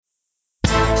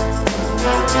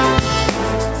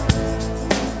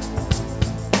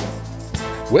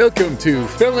Welcome to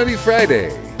Felony Friday,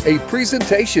 a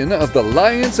presentation of the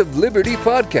Lions of Liberty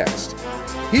podcast.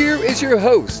 Here is your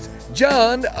host,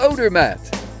 John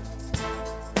Odermatt.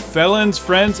 Felons,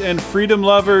 friends, and freedom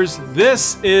lovers,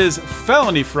 this is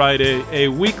Felony Friday, a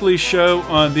weekly show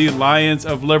on the Lions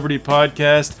of Liberty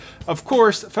podcast. Of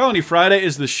course, Felony Friday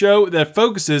is the show that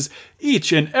focuses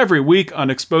each and every week on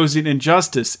exposing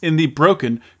injustice in the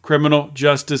broken criminal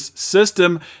justice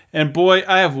system. And boy,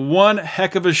 I have one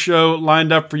heck of a show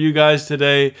lined up for you guys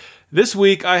today. This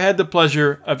week, I had the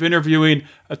pleasure of interviewing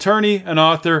attorney and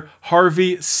author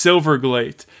Harvey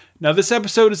Silverglate. Now, this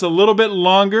episode is a little bit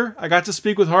longer. I got to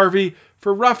speak with Harvey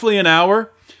for roughly an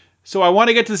hour, so I want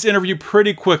to get to this interview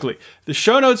pretty quickly. The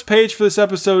show notes page for this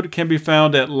episode can be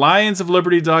found at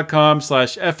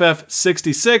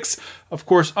lionsofliberty.com/FF66. Of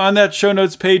course, on that show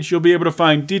notes page, you'll be able to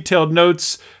find detailed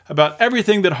notes about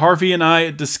everything that Harvey and I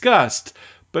discussed.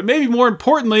 But maybe more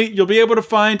importantly, you'll be able to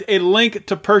find a link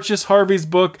to purchase Harvey's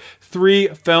book, 3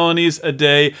 Felonies a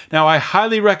Day. Now, I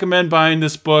highly recommend buying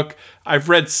this book. I've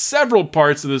read several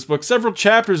parts of this book, several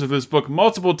chapters of this book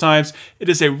multiple times. It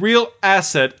is a real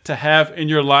asset to have in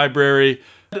your library.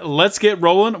 Let's get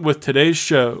rolling with today's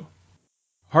show.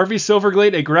 Harvey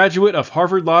Silverglate, a graduate of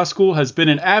Harvard Law School, has been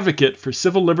an advocate for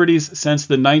civil liberties since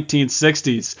the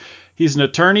 1960s. He's an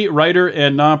attorney, writer,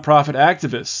 and nonprofit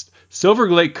activist.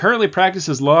 Silverglate currently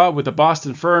practices law with the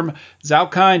Boston firm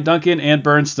Zalkind, Duncan, and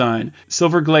Bernstein.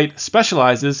 Silverglate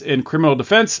specializes in criminal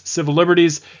defense, civil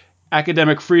liberties,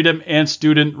 academic freedom, and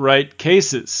student right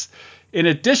cases. In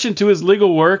addition to his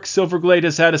legal work, Silverglate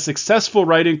has had a successful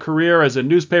writing career as a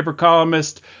newspaper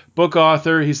columnist, book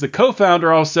author. He's the co-founder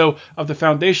also of the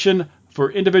Foundation for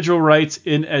Individual Rights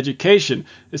in Education.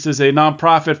 This is a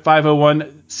nonprofit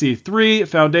 501c3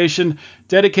 foundation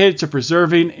dedicated to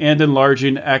preserving and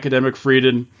enlarging academic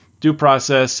freedom, due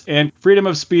process, and freedom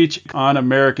of speech on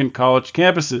American college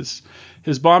campuses.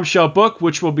 His bombshell book,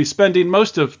 which we'll be spending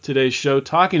most of today's show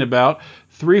talking about,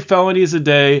 3 Felonies a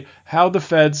Day, How the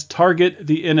Feds Target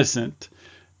the Innocent.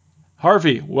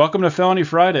 Harvey, welcome to Felony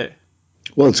Friday.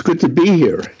 Well, it's good to be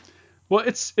here. Well,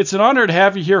 it's an honor to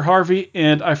have you here, Harvey,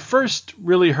 and I first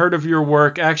really heard of your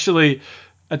work. Actually,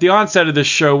 at the onset of this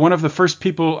show, one of the first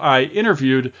people I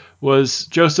interviewed was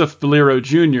Joseph Valero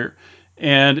Jr.,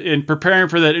 and in preparing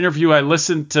for that interview, I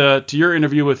listened to your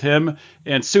interview with him,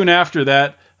 and soon after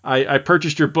that, I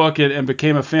purchased your book and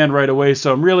became a fan right away.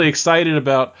 So I'm really excited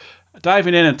about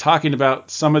diving in and talking about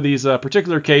some of these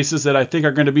particular cases that I think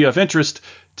are going to be of interest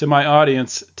to my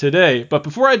audience today. But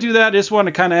before I do that, I just want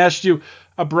to kind of ask you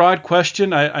a broad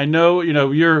question. I know,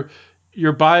 your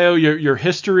bio, your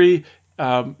history,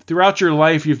 throughout your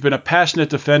life, you've been a passionate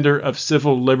defender of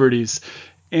civil liberties.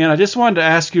 And I just wanted to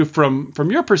ask you from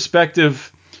your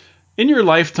perspective, in your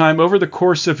lifetime, over the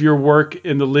course of your work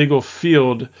in the legal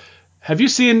field, have you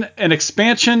seen an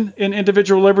expansion in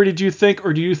individual liberty, do you think,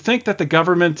 or do you think that the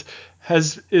government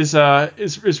is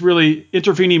really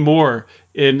intervening more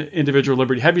in individual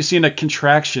liberty? Have you seen a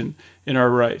contraction in our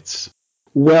rights?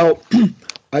 Well,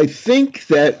 I think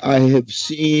that I have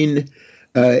seen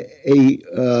an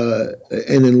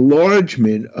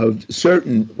enlargement of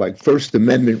certain, like First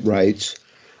Amendment rights,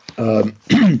 a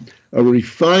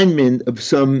refinement of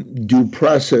some due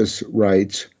process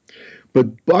rights.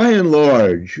 But by and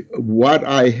large, what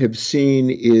I have seen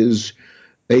is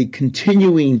a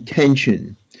continuing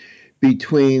tension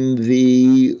between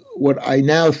what I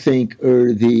now think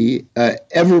are the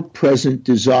ever-present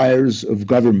desires of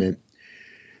government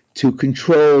to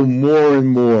control more and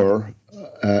more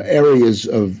areas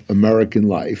of American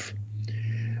life,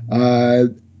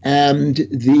 and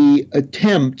the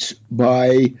attempts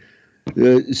by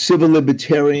civil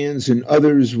libertarians and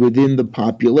others within the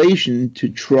population to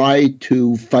try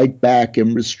to fight back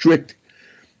and restrict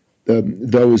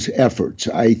those efforts.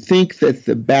 I think that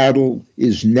the battle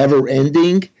is never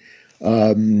ending.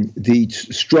 The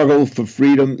struggle for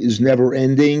freedom is never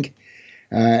ending.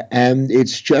 And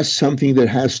it's just something that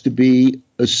has to be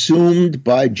assumed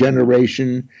by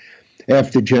generation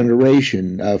after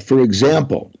generation. For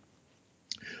example,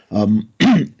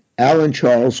 Alan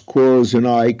Charles Quarles and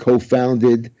I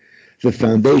co-founded the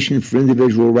Foundation for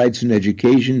Individual Rights in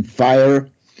Education, FIRE,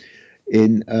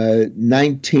 in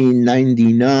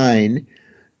 1999,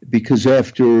 because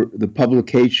after the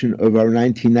publication of our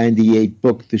 1998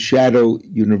 book, The Shadow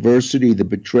University, The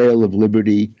Betrayal of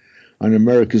Liberty on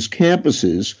America's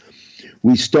Campuses,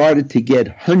 we started to get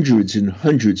hundreds and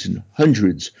hundreds and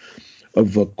hundreds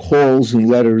of calls and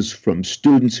letters from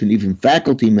students and even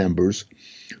faculty members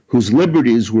whose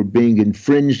liberties were being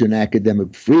infringed and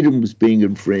academic freedom was being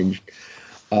infringed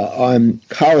on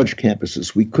college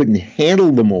campuses. We couldn't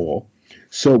handle them all,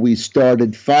 so we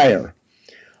started FIRE.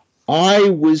 I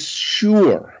was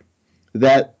sure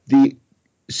that the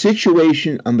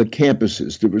situation on the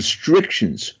campuses, the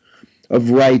restrictions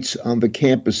of rights on the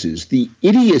campuses, the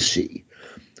idiocy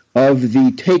of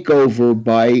the takeover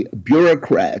by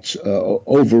bureaucrats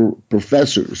over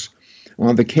professors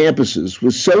on the campuses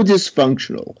was so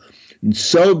dysfunctional and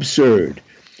so absurd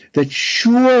that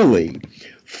surely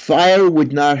fire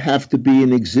would not have to be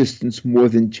in existence more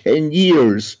than 10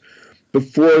 years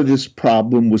before this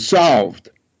problem was solved.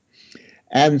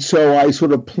 And so I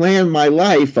sort of planned my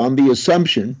life on the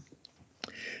assumption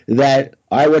that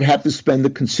I would have to spend a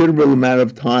considerable amount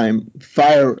of time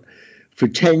fire for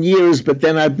 10 years, but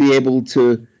then I'd be able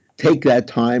to take that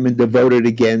time and devote it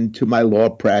again to my law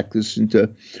practice and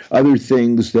to other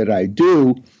things that I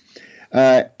do.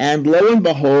 And lo and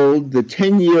behold, the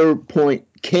 10-year point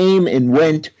came and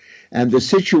went, and the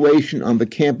situation on the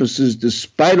campuses,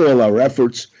 despite all our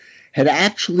efforts, had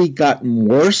actually gotten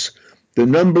worse. The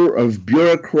number of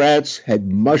bureaucrats had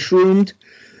mushroomed.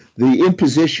 The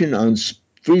imposition on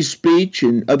free speech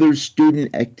and other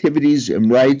student activities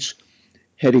and rights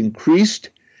had increased.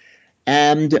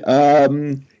 And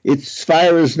its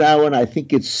fire is now in, I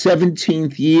think, its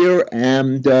 17th year,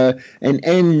 and an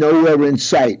end nowhere in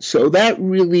sight. So that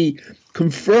really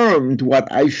confirmed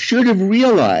what I should have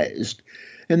realized,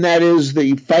 and that is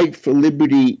the fight for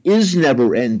liberty is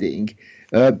never ending.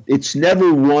 It's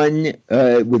never won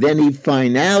with any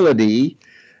finality,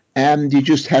 and you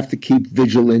just have to keep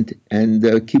vigilant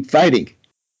and keep fighting.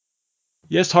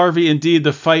 Yes, Harvey, indeed,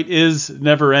 the fight is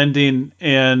never ending,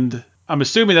 and I'm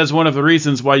assuming that's one of the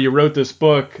reasons why you wrote this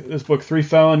book, 3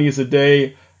 Felonies a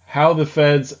Day, How the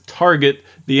Feds Target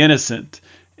the Innocent.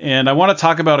 And I want to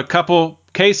talk about a couple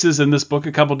cases in this book,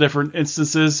 a couple different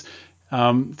instances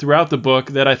throughout the book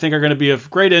that I think are going to be of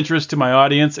great interest to my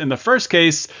audience. In the first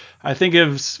case, I think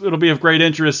it'll be of great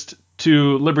interest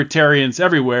to libertarians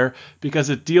everywhere because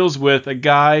it deals with a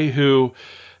guy who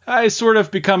has sort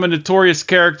of become a notorious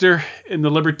character in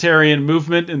the libertarian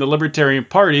movement, in the Libertarian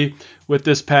Party, with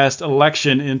this past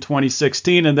election in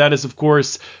 2016, and that is, of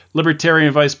course,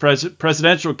 Libertarian Vice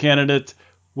Presidential candidate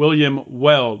William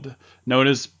Weld, known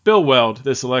as Bill Weld,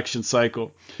 this election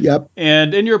cycle. Yep.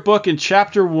 And in your book, in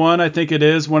chapter 1, I think it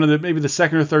is, maybe the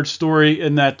second or third story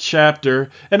in that chapter,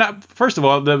 and first of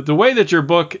all, the way that your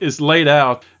book is laid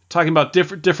out, talking about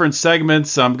different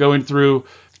segments, going through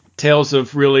tales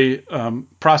of really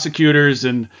prosecutors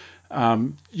and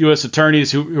U.S.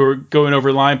 attorneys who are going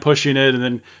over the line, pushing it, and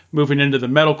then moving into the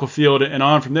medical field and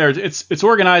on from there. It's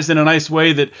organized in a nice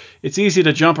way that it's easy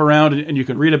to jump around and you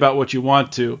can read about what you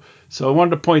want to. So I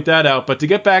wanted to point that out. But to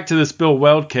get back to this Bill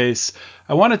Weld case,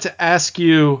 I wanted to ask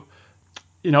you,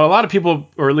 a lot of people,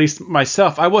 or at least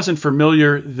myself, I wasn't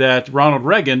familiar that Ronald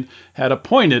Reagan had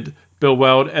appointed Bill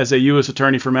Weld as a U.S.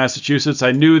 attorney for Massachusetts.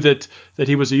 I knew that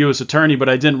he was a U.S. attorney, but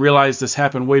I didn't realize this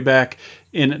happened way back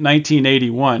in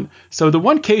 1981. So the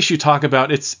one case you talk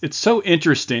about, it's so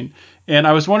interesting, and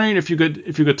I was wondering if you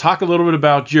could talk a little bit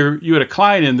about you had a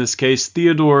client in this case,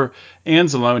 Theodore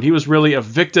Anzalone, and he was really a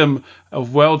victim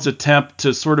of Weld's attempt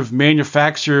to sort of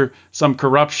manufacture some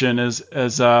corruption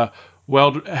as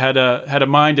Weld had a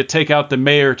mind to take out the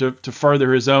mayor to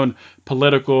further his own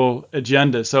political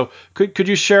agenda. So could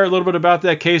you share a little bit about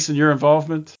that case and your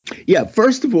involvement? Yeah,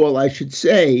 first of all, I should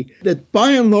say that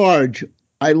by and large,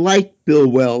 I like Bill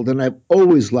Weld, and I've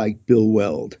always liked Bill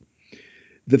Weld.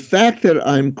 The fact that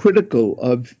I'm critical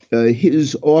of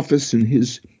his office and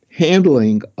his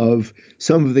handling of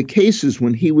some of the cases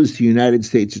when he was the United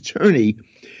States attorney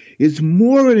is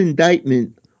more an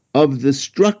indictment of the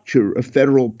structure of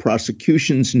federal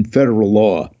prosecutions and federal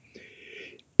law.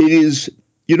 It is,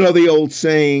 the old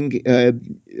saying,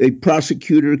 a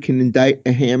prosecutor can indict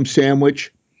a ham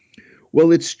sandwich.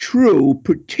 Well, it's true,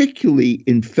 particularly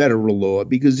in federal law,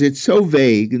 because it's so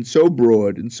vague and so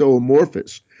broad and so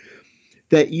amorphous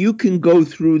that you can go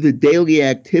through the daily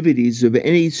activities of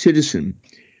any citizen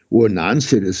or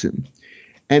non-citizen,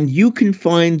 and you can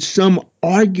find some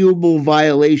arguable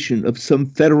violation of some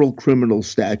federal criminal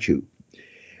statute.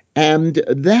 And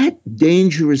that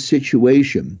dangerous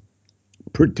situation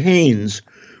pertains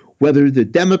whether the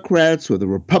Democrats or the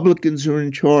Republicans are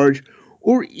in charge,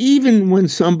 or even when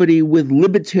somebody with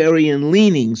libertarian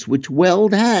leanings, which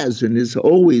Weld has and has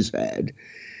always had,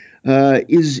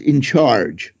 is in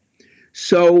charge.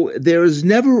 So there is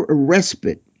never a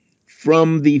respite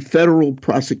from the federal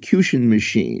prosecution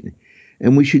machine.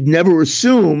 And we should never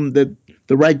assume that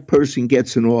the right person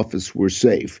gets in office, we're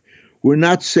safe. We're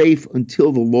not safe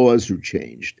until the laws are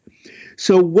changed.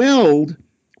 So Weld,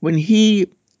 when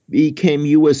he became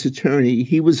U.S. attorney,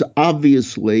 he was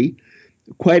obviously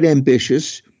quite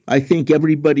ambitious. I think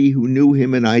everybody who knew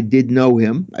him, and I did know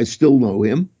him, I still know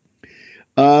him,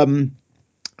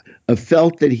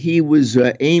 felt that he was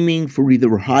aiming for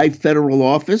either high federal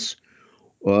office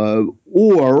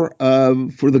or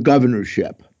for the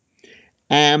governorship.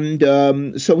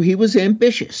 And so he was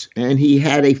ambitious, and he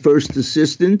had a first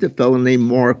assistant, a fellow named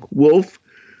Mark Wolf,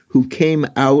 who came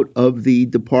out of the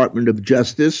Department of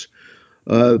Justice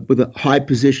with a high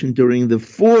position during the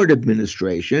Ford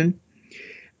administration.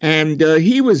 And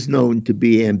he was known to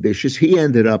be ambitious. He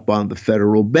ended up on the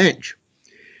federal bench.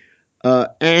 So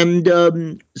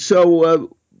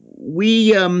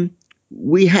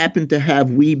we happened to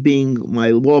have, we being my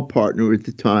law partner at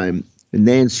the time,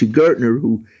 Nancy Gertner,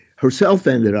 who herself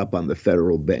ended up on the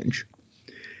federal bench.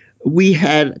 We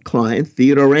had a client,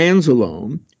 Theodore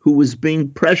Anzalone, who was being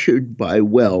pressured by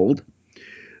Weld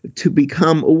to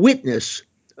become a witness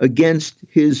against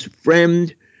his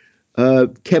friend,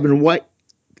 Kevin White,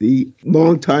 the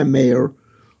longtime mayor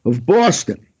of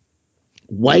Boston.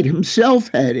 White himself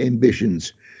had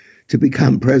ambitions to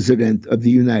become president of the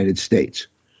United States.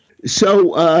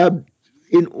 So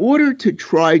in order to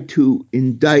try to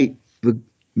indict the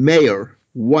mayor,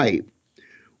 White,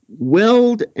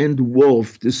 Weld and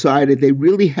Wolf decided they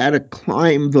really had to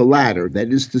climb the ladder. That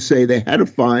is to say, they had to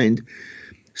find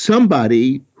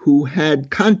somebody who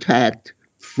had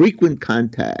frequent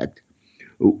contact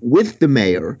with the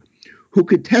mayor, who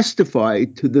could testify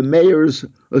to the mayor's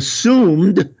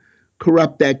assumed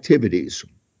corrupt activities.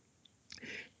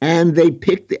 And they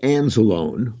picked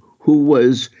Anzalone, who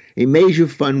was a major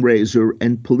fundraiser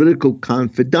and political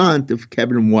confidant of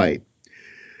Kevin White.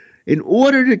 In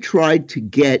order to try to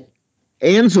get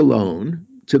Anzalone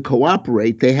to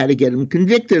cooperate, they had to get him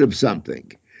convicted of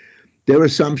something. Their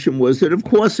assumption was that, of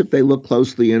course, if they looked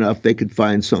closely enough, they could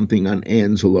find something on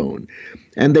Anzalone.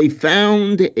 And they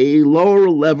found a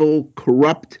lower-level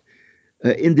corrupt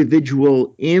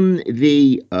individual in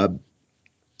the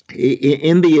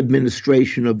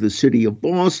administration of the city of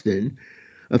Boston,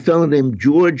 a fellow named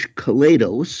George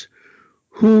Kalados,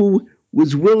 who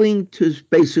was willing to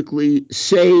basically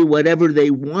say whatever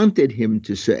they wanted him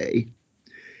to say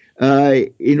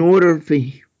in order for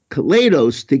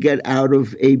Kalados to get out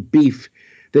of a beef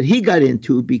that he got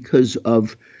into because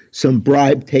of some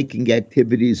bribe-taking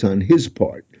activities on his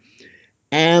part.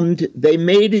 And they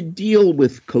made a deal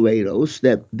with Kalados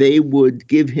that they would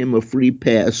give him a free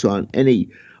pass on any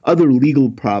other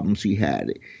legal problems he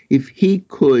had if he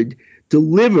could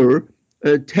deliver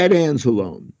Ted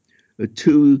Anzalone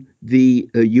to the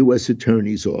U.S.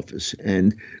 Attorney's Office.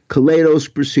 And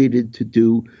Kalados proceeded to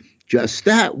do just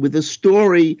that with a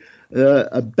story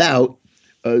about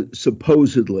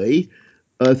supposedly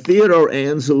Theodore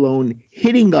Anzalone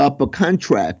hitting up a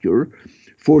contractor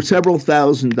for several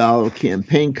 $1,000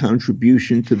 campaign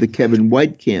contribution to the Kevin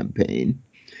White campaign.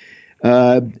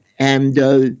 And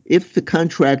if the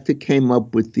contractor came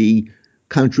up with the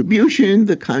contribution,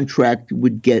 the contractor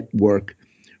would get work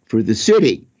for the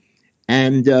city.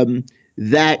 And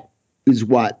that is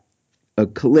what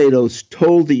Kalados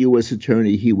told the U.S.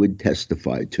 attorney he would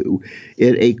testify to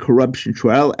in a corruption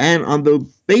trial. And on the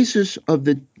basis of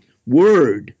the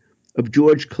word of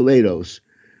George Kalados,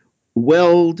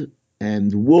 Weld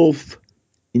and Wolf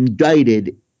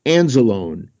indicted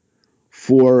Anzalone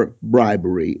for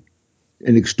bribery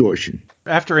and extortion.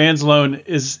 After Anzalone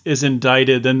is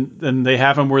indicted, then they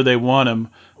have him where they want him.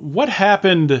 What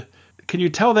happened? Can you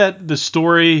tell the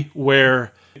story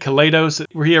where Kalados,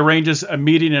 where he arranges a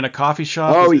meeting in a coffee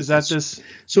shop? Oh, is that this?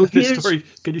 So this story?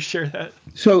 Can you share that?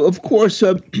 So of course,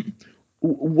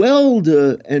 Weld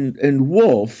and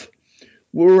Wolf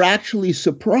were actually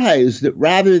surprised that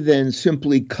rather than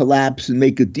simply collapse and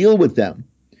make a deal with them,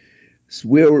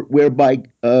 whereby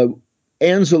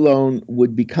Anzalone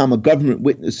would become a government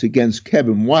witness against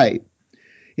Kevin White,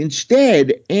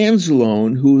 instead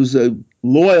Anzalone, who's a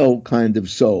loyal kind of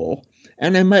soul,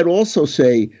 and I might also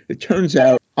say, it turns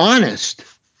out, honest,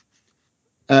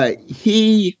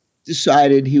 he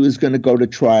decided he was going to go to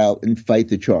trial and fight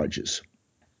the charges.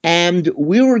 And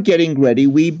we were getting ready,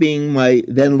 we being my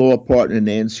then law partner,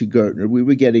 Nancy Gertner, we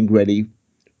were getting ready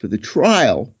for the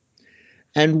trial.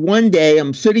 And one day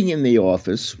I'm sitting in the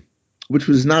office, which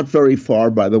was not very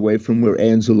far, by the way, from where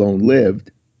Anzalone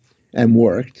lived and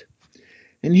worked.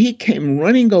 And he came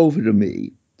running over to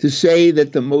me to say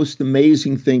that the most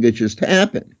amazing thing had just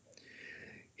happened.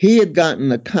 He had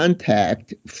gotten a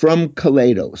contact from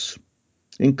Kalados.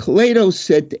 And Kalados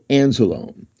said to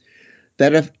Anzalone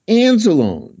that if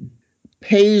Anzalone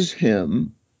pays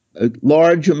him a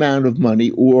large amount of money,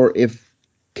 or if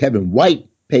Kevin White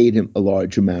paid him a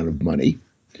large amount of money,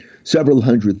 several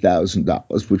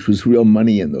 $100,000, which was real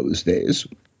money in those days,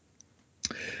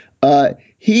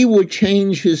 He would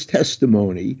change his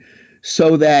testimony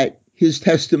so that his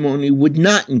testimony would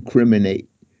not incriminate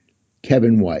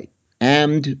Kevin White.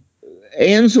 And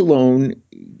Anzalone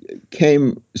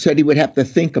said he would have to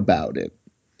think about it.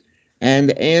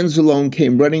 And Anzalone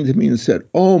came running to me and said,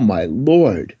 "Oh, my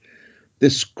Lord,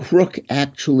 this crook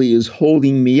actually is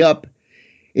holding me up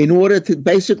in order to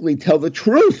basically tell the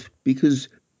truth," because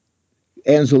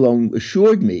Anzalone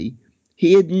assured me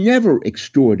he had never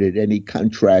extorted any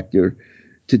contractor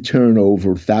to turn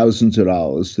over thousands of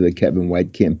dollars to the Kevin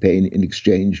White campaign in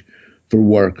exchange for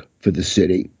work for the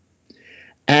city.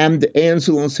 And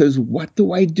Anzalone says, "What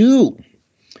do I do?"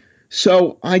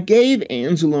 So I gave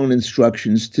Anzalone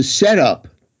instructions to set up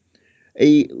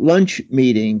a lunch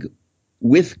meeting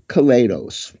with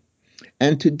Kaleidos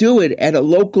and to do it at a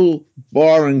local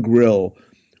bar and grill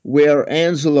where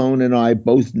Anzalone and I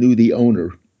both knew the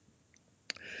owner.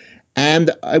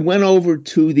 And I went over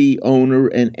to the owner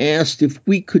and asked if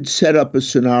we could set up a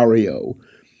scenario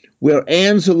where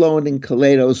Anzalone and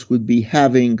Kaleidos would be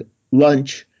having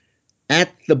lunch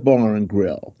at the bar and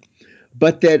grill,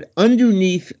 but that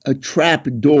underneath a trap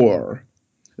door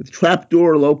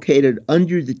located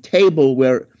under the table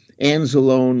where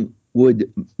Anzalone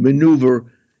would maneuver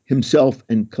himself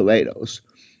and Kaleidos,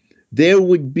 there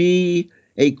would be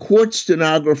a court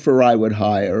stenographer I would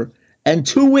hire and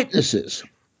two witnesses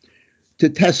to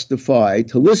testify,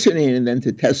 to listen in and then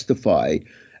to testify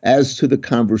as to the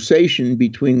conversation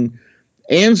between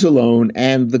Anzalone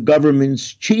and the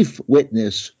government's chief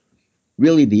witness,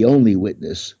 really the only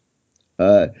witness,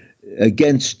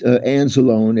 against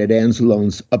Anzalone at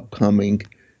Anzalone's upcoming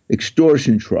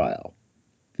extortion trial.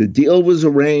 The deal was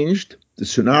arranged. The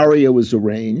scenario was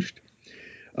arranged.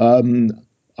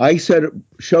 I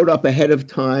showed up ahead of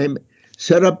time,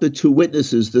 set up the two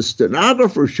witnesses. The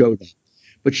stenographer showed up,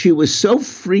 but she was so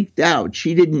freaked out,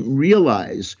 she didn't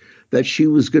realize that she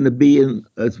was going to be in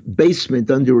a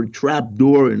basement under a trap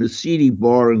door in a seedy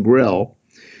bar and grill.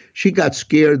 She got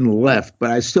scared and left, but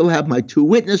I still have my two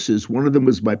witnesses. One of them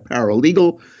was my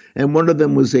paralegal, and one of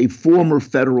them was a former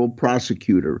federal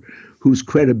prosecutor whose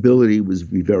credibility was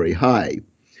very high.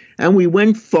 And we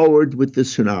went forward with the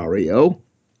scenario,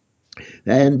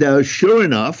 and sure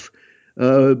enough,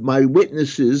 my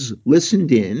witnesses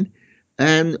listened in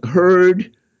and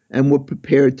heard and were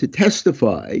prepared to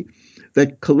testify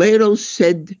that Kaleidos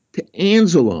said to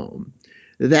Anzalone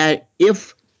that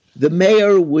if the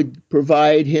mayor would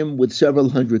provide him with several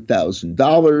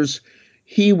 $100,000,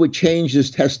 he would change his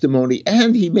testimony,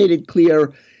 and he made it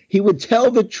clear he would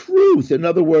tell the truth. In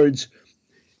other words,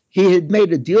 he had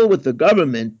made a deal with the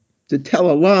government to tell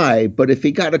a lie, but if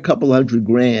he got a couple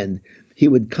 $100,000, he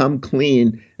would come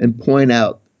clean and point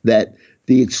out that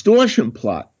the extortion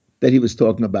plot that he was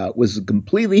talking about was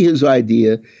completely his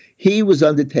idea. He was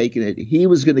undertaking it. He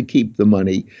was going to keep the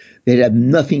money. It had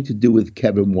nothing to do with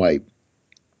Kevin White.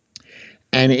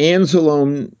 And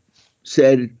Anzalone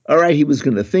said, all right, he was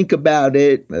going to think about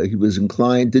it. He was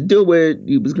inclined to do it.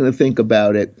 He was going to think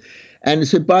about it. And he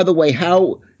said, by the way,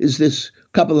 how is this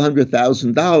couple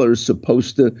 $100,000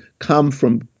 supposed to come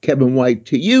from Kevin White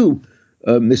to you,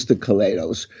 Mr.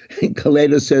 Kaleidos? And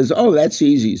Kaleidos says, oh, that's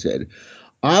easy, he said.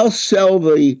 I'll sell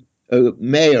the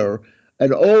mayor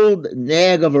an old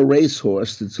nag of a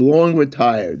racehorse that's long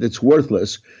retired, that's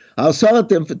worthless. I'll sell it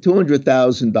to him for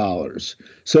 $200,000.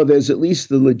 So there's at least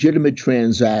the legitimate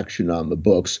transaction on the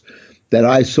books that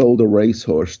I sold a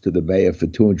racehorse to the mayor for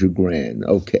 $200,000.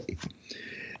 Okay.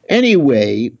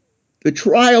 Anyway, the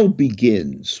trial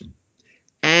begins,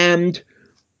 and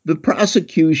the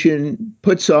prosecution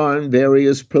puts on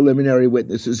various preliminary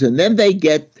witnesses, and then they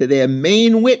get to their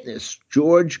main witness,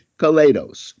 George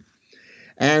Kaleidos.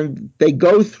 And they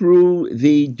go through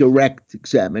the direct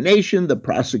examination. The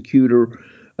prosecutor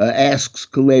asks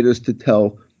Kaleidos to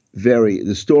tell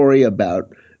the story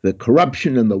about the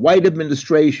corruption in the White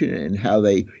administration and how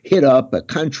they hit up a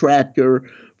contractor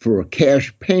for a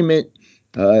cash payment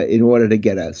in order to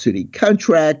get a city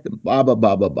contract, and blah, blah,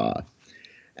 blah, blah, blah.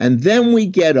 And then we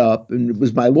get up, and it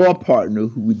was my law partner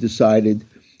who we decided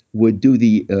would do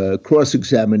the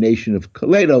cross-examination of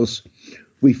Kaleidos.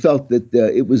 We felt that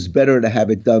it was better to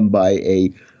have it done by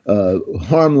a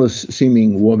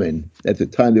harmless-seeming woman. At the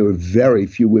time, there were very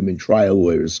few women trial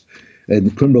lawyers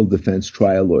and criminal defense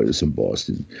trial lawyers in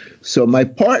Boston. So my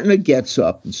partner gets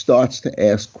up and starts to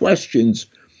ask questions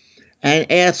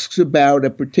and asks about a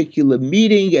particular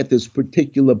meeting at this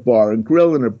particular bar and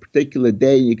grill on a particular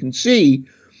day. You can see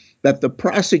that the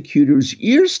prosecutor's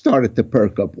ears started to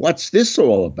perk up. What's this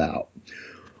all about?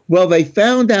 Well, they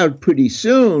found out pretty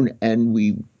soon, and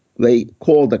we They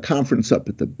called a conference up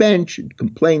at the bench and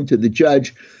complained to the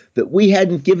judge that we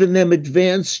hadn't given them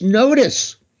advance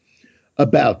notice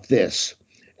about this.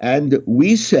 And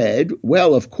we said,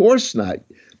 well, of course not,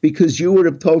 because you would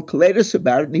have told Koletos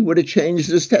about it and he would have changed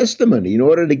his testimony. In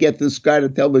order to get this guy to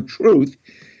tell the truth,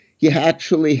 you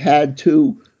actually had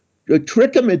to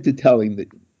trick him into telling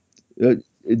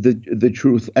the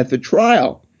truth at the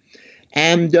trial.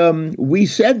 And we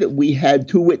said that we had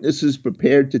two witnesses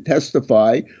prepared to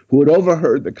testify who had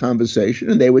overheard the conversation,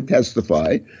 and they would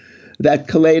testify that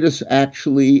Koletos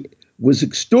actually was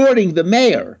extorting the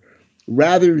mayor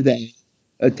rather than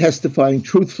testifying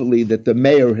truthfully that the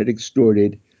mayor had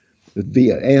extorted,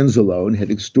 via Anzalone, had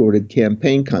extorted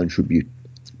campaign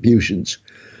contributions.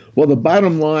 Well, the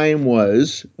bottom line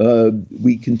was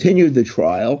we continued the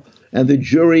trial, and the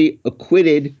jury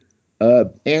acquitted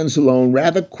Anzalone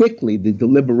rather quickly. The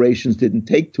deliberations didn't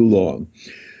take too long.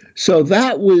 So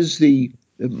that was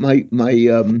my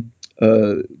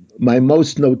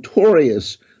most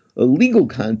notorious legal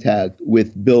contact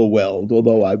with Bill Weld,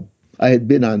 although I had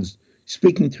been on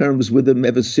speaking terms with him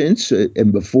ever since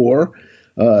and before.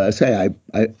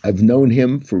 I've known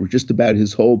him for just about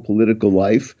his whole political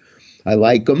life. I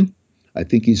like him. I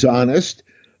think he's honest.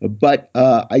 But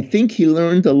I think he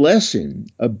learned a lesson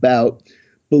about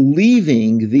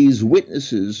believing these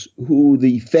witnesses who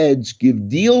the feds give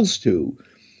deals to.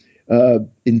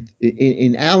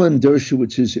 In Alan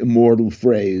Dershowitz's immortal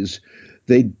phrase,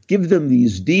 they give them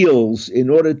these deals in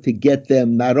order to get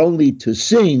them not only to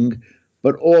sing,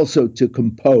 but also to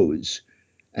compose.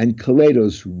 And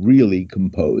Koletos really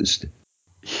composed.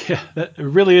 Yeah, that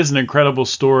really is an incredible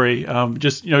story.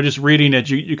 Just reading it,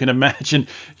 you can imagine,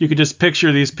 you could just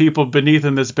picture these people beneath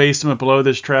in this basement below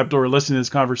this trapdoor listening to this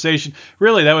conversation.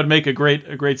 Really, that would make a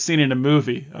great scene in a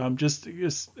movie. Just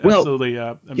absolutely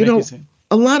amazing.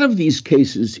 A lot of these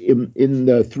cases in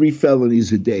the 3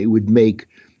 Felonies a Day would make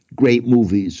great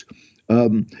movies.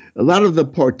 A lot of the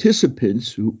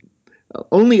participants,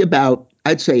 only about,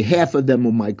 I'd say half of them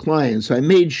were my clients. I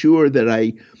made sure that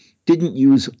I didn't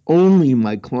use only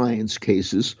my clients'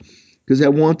 cases because I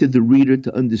wanted the reader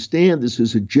to understand this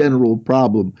is a general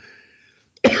problem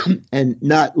and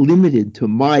not limited to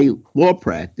my law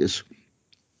practice.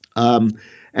 And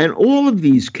all of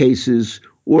these cases,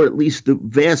 or at least the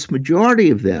vast majority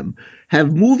of them,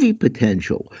 have movie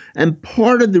potential. And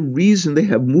part of the reason they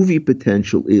have movie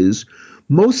potential is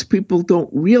most people don't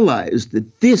realize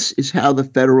that this is how the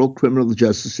federal criminal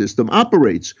justice system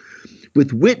operates,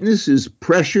 with witnesses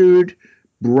pressured,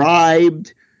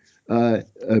 bribed,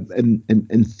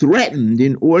 and threatened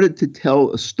in order to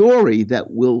tell a story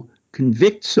that will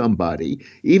convict somebody,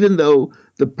 even though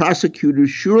the prosecutors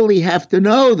surely have to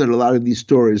know that a lot of these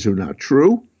stories are not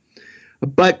true.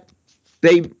 But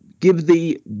they give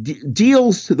the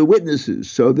deals to the witnesses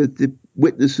so that the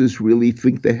witnesses really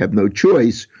think they have no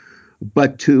choice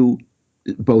but to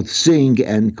both sing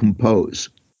and compose.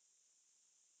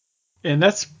 And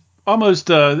that's almost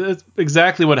that's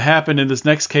exactly what happened in this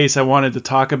next case I wanted to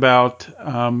talk about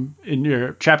in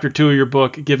your chapter 2 of your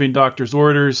book, Giving Doctor's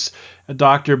Orders, a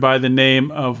doctor by the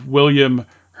name of William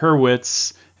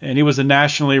Hurwitz. And he was a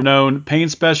nationally known pain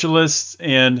specialist,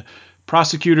 and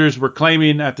prosecutors were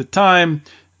claiming at the time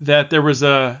that there was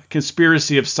a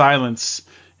conspiracy of silence.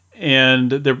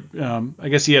 And I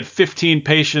guess he had 15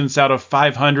 patients out of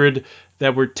 500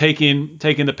 that were taking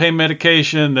the pain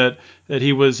medication that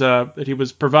he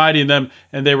was providing them,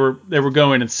 and they were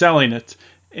going and selling it.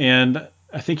 And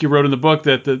I think you wrote in the book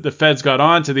that the feds got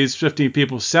on to these 15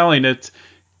 people selling it,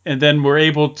 and then were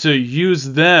able to use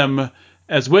them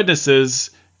as witnesses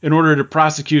in order to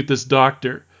prosecute this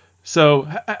doctor. So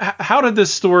how did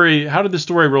this story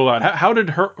roll out? How did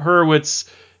Hurwitz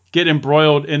get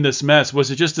embroiled in this mess?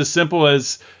 Was it just as simple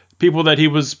as people that he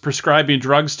was prescribing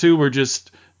drugs to were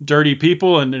just dirty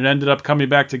people and it ended up coming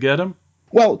back to get him?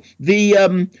 Well,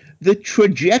 the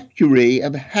trajectory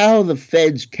of how the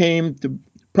feds came to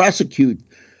prosecute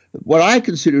what I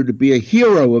consider to be a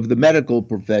hero of the medical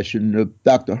profession,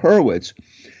 Dr. Hurwitz,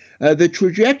 the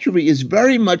trajectory is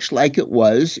very much like it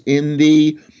was in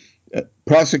the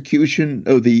prosecution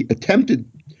of the attempt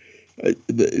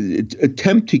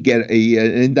to get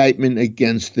an indictment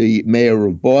against the mayor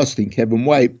of Boston, Kevin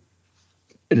White,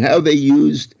 and how they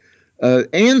used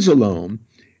Anzalone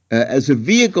as a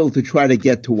vehicle to try to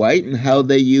get to White, and how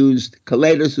they used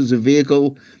Koletos as a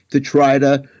vehicle to try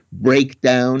to break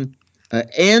down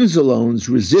Anzalone's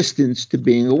resistance to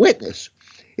being a witness.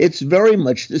 It's very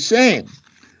much the same.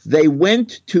 They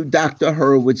went to Dr.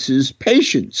 Hurwitz's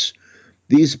patients.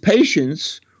 These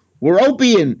patients were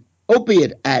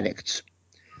opiate addicts,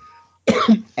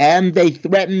 and they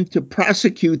threatened to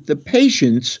prosecute the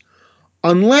patients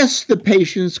unless the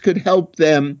patients could help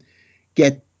them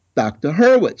get Dr.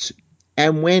 Hurwitz.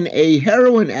 And when a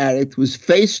heroin addict was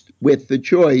faced with the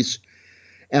choice,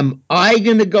 am I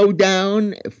going to go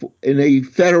down in a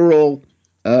federal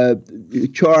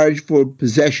charge for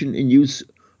possession and use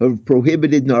of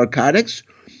prohibited narcotics,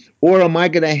 or am I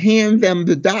going to hand them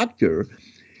the doctor?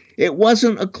 It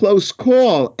wasn't a close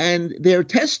call, and their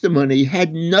testimony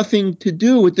had nothing to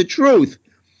do with the truth.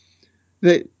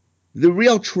 The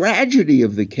real tragedy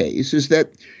of the case is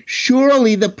that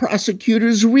surely the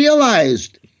prosecutors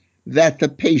realized that the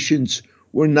patients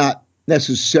were not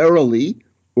necessarily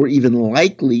or even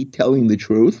likely telling the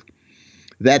truth,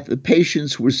 that the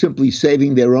patients were simply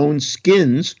saving their own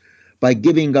skins by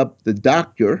giving up the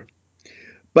doctor.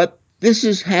 But this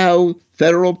is how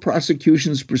federal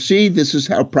prosecutions proceed. This is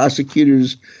how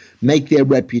prosecutors make their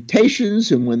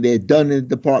reputations. And when they're done in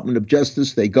the Department of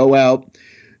Justice, they go out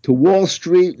to Wall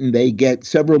Street and they get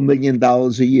several $1 million a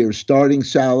year starting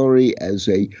salary as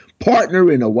a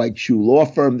partner in a white shoe law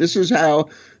firm. This is how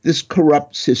this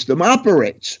corrupt system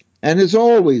operates and has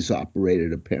always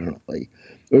operated, apparently.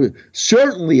 Or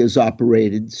certainly has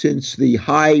operated since the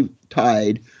high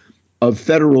tide of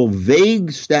federal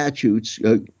vague statutes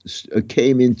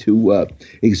came into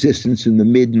existence in the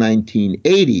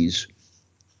mid-1980s.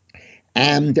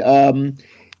 And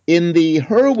in the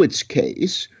Hurwitz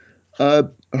case,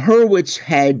 Hurwitz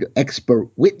had expert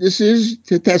witnesses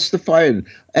to testify, and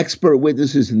expert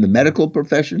witnesses in the medical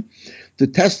profession, to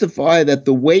testify that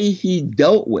the way he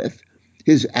dealt with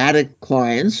his addict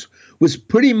clients was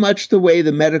pretty much the way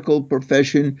the medical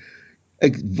profession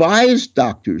advised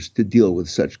doctors to deal with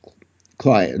such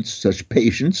clients, such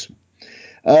patients.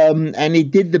 And he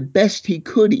did the best he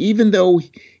could, even though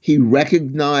he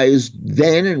recognized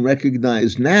then and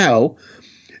recognized now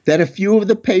that a few of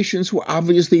the patients were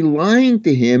obviously lying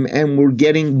to him and were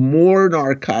getting more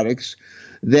narcotics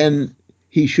than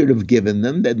he should have given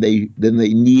them, than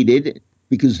they needed,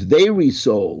 because they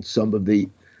resold some of the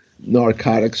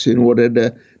narcotics in order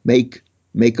to make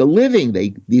a living.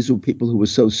 These were people who were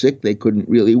so sick they couldn't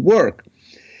really work.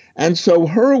 And so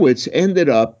Hurwitz ended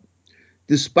up,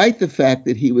 despite the fact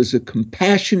that he was a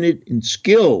compassionate and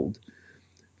skilled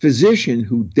physician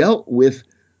who dealt with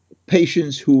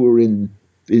patients who were in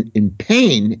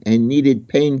pain and needed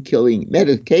pain-killing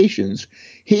medications,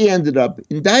 he ended up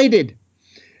indicted.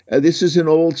 This is an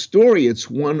old story. It's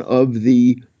one of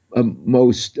the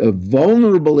most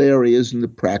vulnerable areas in the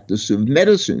practice of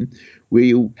medicine, where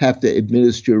you have to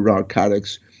administer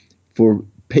narcotics for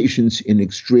patients in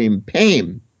extreme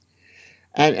pain.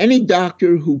 And any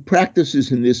doctor who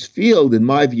practices in this field, in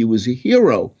my view, is a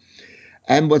hero.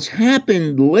 And what's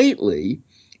happened lately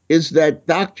is that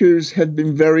doctors have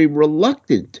been very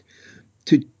reluctant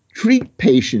to treat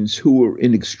patients who are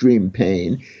in extreme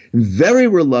pain, and very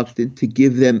reluctant to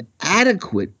give them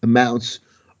adequate amounts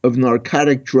of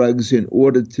narcotic drugs in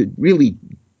order to really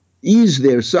ease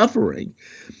their suffering.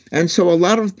 And so a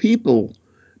lot of people,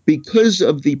 because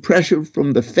of the pressure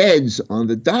from the feds on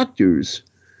the doctors,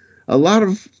 a lot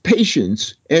of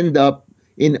patients end up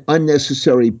in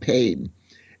unnecessary pain.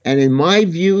 And in my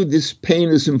view, this pain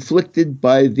is inflicted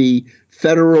by the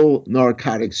federal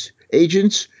narcotics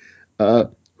agents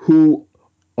who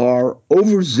are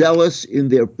overzealous in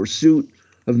their pursuit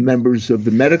of members of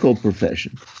the medical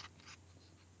profession.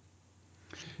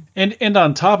 And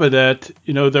on top of that,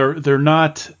 they're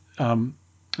not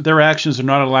their actions are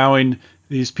not allowing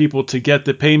these people to get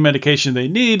the pain medication they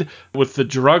need. With the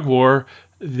drug war,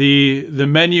 the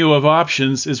menu of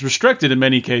options is restricted in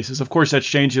many cases. Of course, that's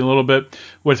changing a little bit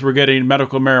with we're getting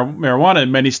medical marijuana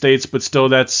in many states, but still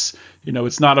that's,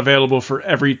 it's not available for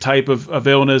every type of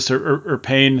illness or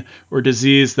pain or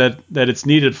disease that it's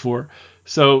needed for.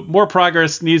 So more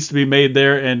progress needs to be made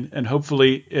there, and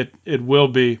hopefully it will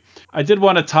be. I did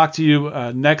want to talk to you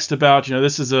next about,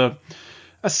 this is a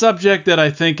subject that I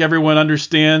think everyone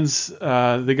understands.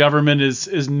 The government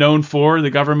is known for.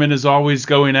 The government is always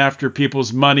going after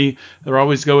people's money. They're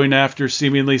always going after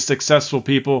seemingly successful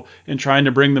people and trying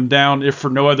to bring them down, if for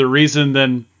no other reason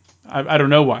than, I don't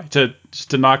know why,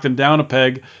 just to knock them down a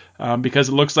peg, because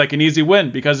it looks like an easy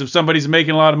win. Because if somebody's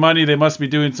making a lot of money, they must be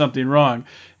doing something wrong.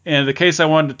 And the case I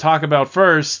wanted to talk about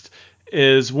first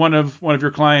is one of your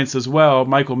clients as well,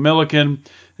 Michael Milliken.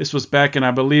 This was back in,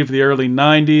 I believe, the early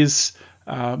 90s.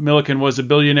 Milliken was a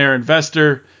billionaire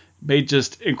investor, made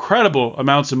just incredible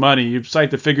amounts of money. You cite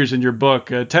the figures in your book,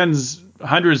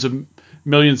 hundreds of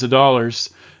millions of dollars.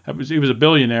 He was a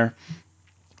billionaire.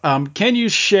 Can you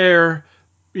share,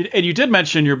 and you did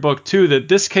mention in your book too, that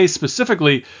this case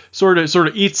specifically sort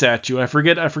of eats at you. I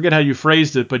forget how you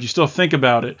phrased it, but you still think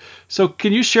about it. So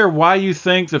can you share why you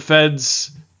think the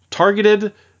feds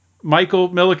targeted Michael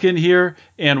Milliken here,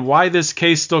 and why this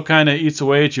case still kind of eats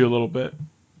away at you a little bit.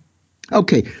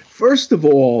 Okay, first of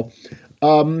all,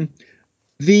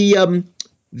 the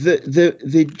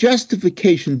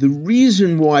justification, the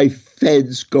reason why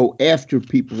feds go after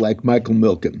people like Michael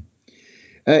Milken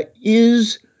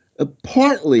is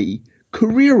partly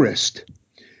careerist.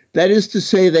 That is to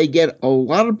say, they get a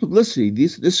lot of publicity.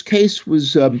 This case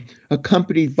was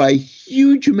accompanied by a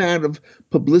huge amount of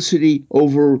publicity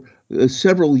over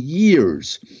several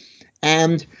years.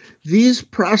 And these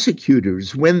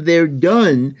prosecutors, when they're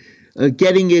done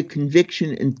getting a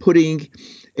conviction and putting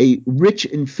a rich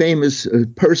and famous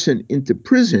person into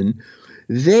prison,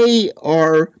 they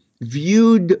are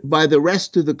viewed by the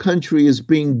rest of the country as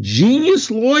being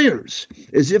genius lawyers,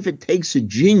 as if it takes a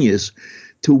genius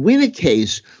to win a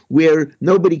case where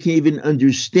nobody can even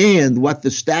understand what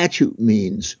the statute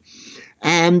means.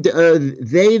 And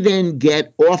they then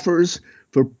get offers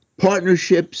for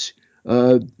partnerships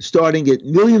starting at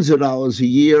millions of dollars a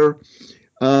year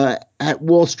at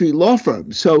Wall Street law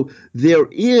firms. So there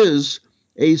is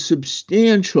a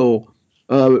substantial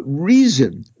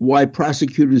reason why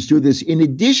prosecutors do this. In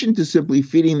addition to simply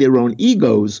feeding their own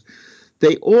egos,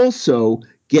 they also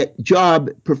get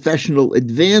job professional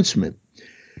advancement.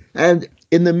 And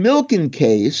in the Milken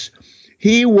case,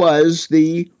 he was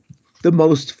the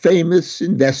most famous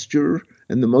investor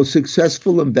and the most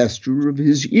successful investor of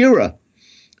his era.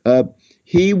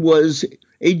 He was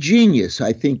a genius.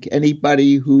 I think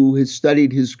anybody who has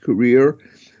studied his career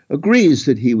agrees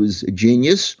that he was a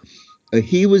genius.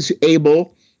 He was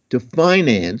able to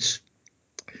finance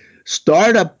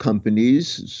startup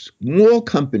companies, small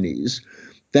companies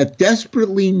that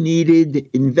desperately needed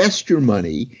investor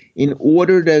money in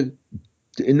order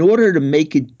to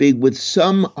make it big with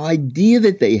some idea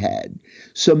that they had,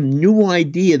 some new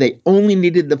idea. They only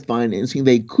needed the financing.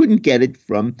 They couldn't get it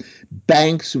from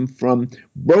banks and from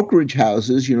brokerage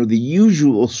houses, the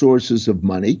usual sources of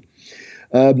money,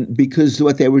 because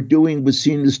what they were doing was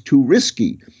seen as too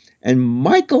risky. And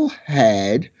Michael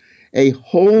had a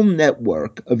whole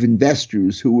network of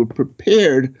investors who were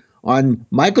prepared on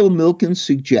Michael Milken's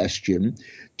suggestion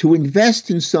to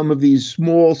invest in some of these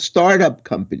small startup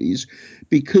companies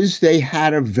because they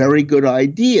had a very good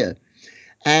idea.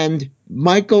 And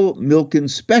Michael Milken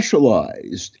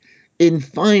specialized in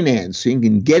financing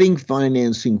and getting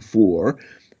financing for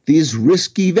these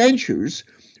risky ventures,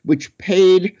 which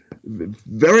paid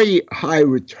very high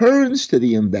returns to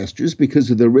the investors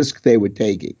because of the risk they were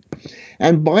taking.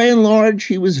 And by and large,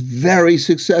 he was very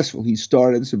successful. He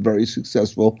started some very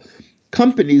successful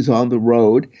companies on the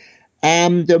road.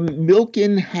 And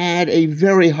Milken had a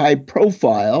very high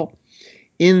profile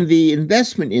in the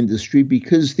investment industry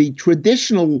because the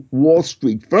traditional Wall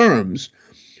Street firms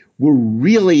were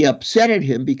really upset at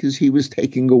him because he was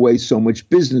taking away so much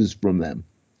business from them.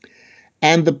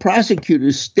 And the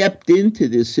prosecutors stepped into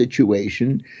this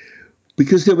situation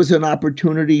because there was an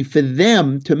opportunity for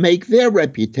them to make their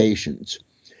reputations.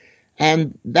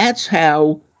 And that's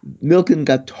how Milken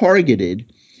got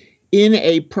targeted in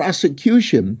a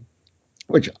prosecution,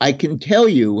 which I can tell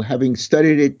you, having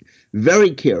studied it very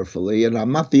carefully, and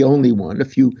I'm not the only one, a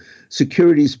few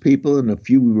securities people and a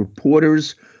few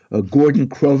reporters, Gordon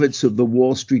Krovitz of the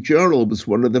Wall Street Journal was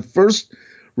one of the first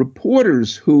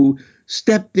reporters who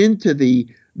stepped into the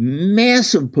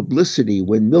massive publicity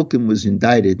when Milken was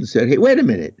indicted and said, hey, wait a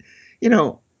minute,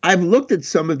 I've looked at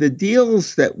some of the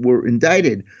deals that were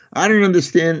indicted. I don't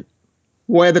understand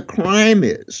why the crime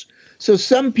is. So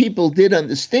some people did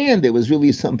understand there was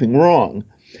really something wrong,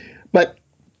 but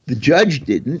the judge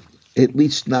didn't, at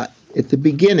least not at the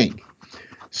beginning.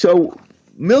 So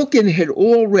Milken had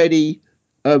already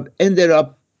ended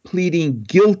up pleading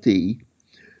guilty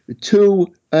to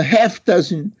a half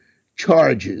dozen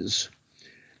charges.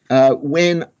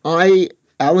 When Alan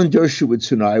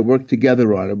Dershowitz and I worked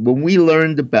together on it, when we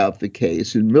learned about the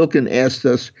case, and Milken asked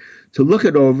us to look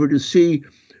it over to see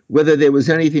whether there was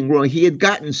anything wrong. He had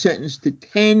gotten sentenced to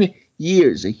 10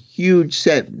 years, a huge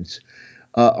sentence,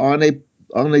 on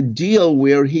a deal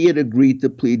where he had agreed to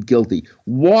plead guilty.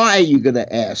 Why, you're going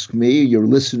to ask me, your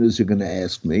listeners are going to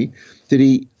ask me, did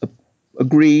he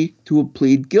agree to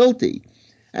plead guilty?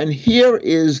 And here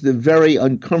is the very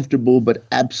uncomfortable but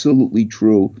absolutely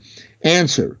true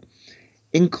answer.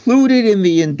 Included in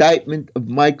the indictment of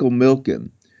Michael Milken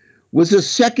was a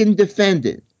second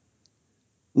defendant,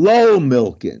 Lowell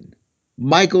Milken,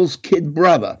 Michael's kid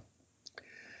brother.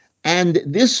 And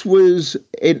this was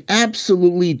an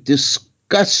absolutely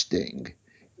disgusting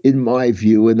in my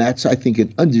view, and that's, I think,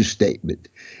 an understatement,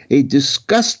 a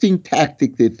disgusting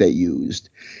tactic that they used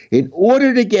in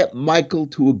order to get Michael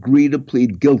to agree to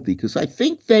plead guilty, because I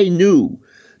think they knew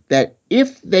that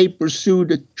if they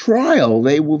pursued a trial,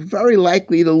 they were very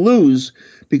likely to lose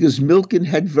because Milken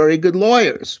had very good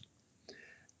lawyers.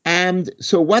 And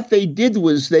so what they did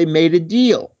was they made a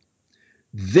deal.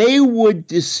 They would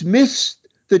dismiss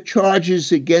the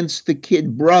charges against the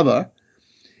kid brother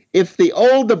if the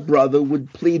older brother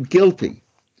would plead guilty.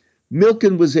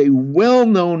 Milken was a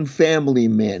well-known family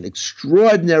man,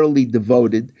 extraordinarily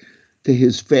devoted to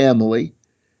his family,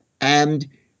 and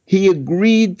he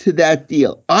agreed to that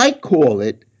deal. I call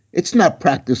it's not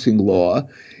practicing law,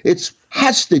 it's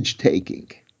hostage taking.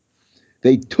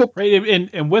 They took... Right,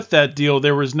 and with that deal,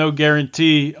 there was no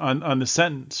guarantee on the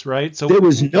sentence, right? So there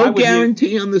was no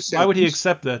guarantee on the sentence. Why would he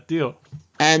accept that deal?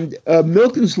 And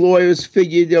Milken's lawyers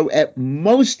figured, at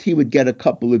most he would get a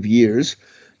couple of years.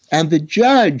 And the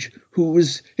judge,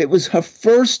 it was her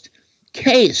first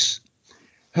case,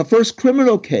 her first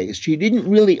criminal case. She didn't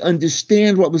really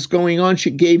understand what was going on.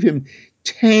 She gave him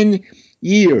 10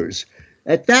 years.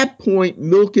 At that point,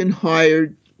 Milken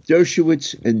hired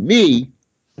Dershowitz and me.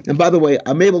 And by the way,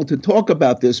 I'm able to talk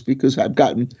about this because I've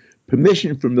gotten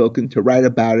permission from Milken to write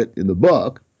about it in the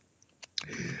book.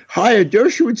 Hired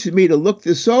Dershowitz and me to look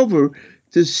this over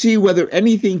to see whether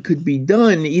anything could be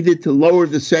done either to lower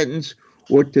the sentence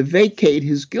or to vacate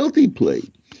his guilty plea.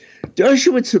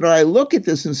 Dershowitz and I look at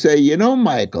this and say,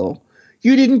 Michael,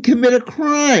 you didn't commit a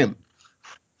crime.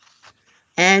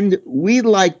 And we'd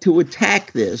like to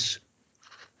attack this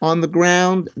on the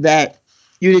ground that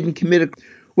you didn't commit a crime.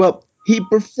 Well, he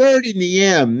preferred in the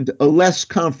end a less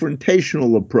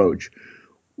confrontational approach.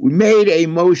 We made a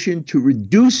motion to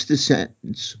reduce the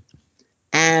sentence,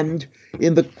 and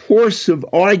in the course of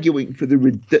arguing for the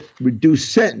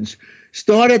reduced sentence,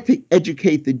 started to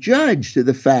educate the judge to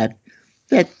the fact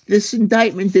that this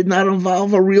indictment did not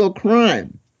involve a real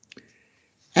crime.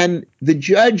 And the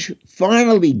judge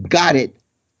finally got it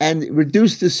and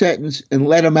reduced the sentence and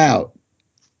let him out.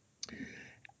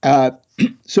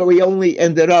 So he only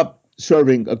ended up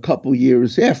serving a couple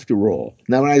years after all.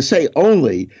 Now, when I say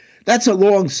only, that's a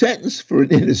long sentence for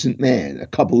an innocent man, a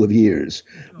couple of years.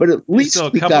 But at least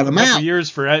we got him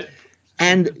out.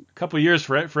 And a couple of years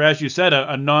for, as you said,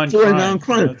 a non-crime. For a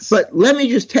non-crime. But let me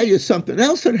just tell you something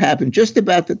else that happened just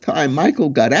about the time Michael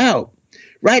got out.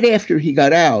 Right after he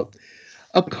got out,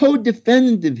 a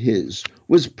co-defendant of his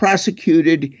was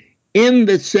prosecuted in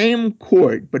the same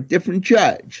court, but different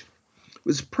judge,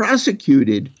 was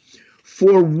prosecuted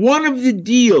for one of the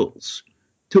deals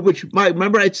to which,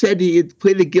 remember I said he had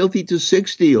pleaded guilty to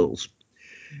 6 deals.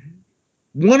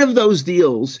 One of those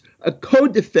deals, a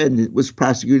co-defendant was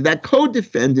prosecuted. That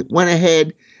co-defendant went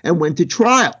ahead and went to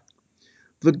trial.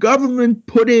 The government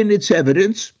put in its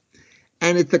evidence,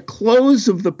 and at the close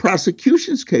of the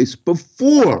prosecution's case,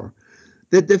 before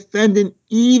the defendant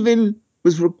even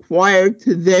was required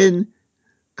to then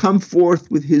come forth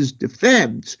with his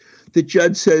defense, the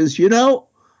judge says,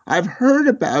 I've heard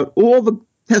about all the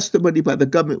testimony by the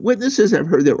government witnesses. I've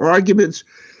heard their arguments.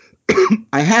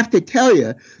 I have to tell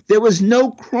you, there was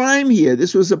no crime here.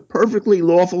 This was a perfectly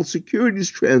lawful securities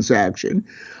transaction.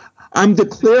 I'm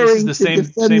declaring the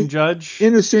same judge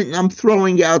innocent, and I'm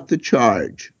throwing out the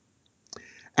charge.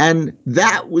 And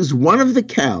that was one of the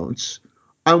counts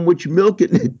on which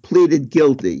Milken had pleaded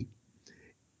guilty.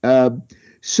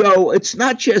 So it's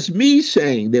not just me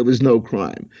saying there was no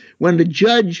crime. When the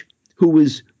judge, who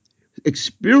was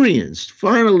experienced,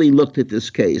 finally looked at this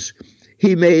case,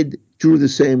 he drew the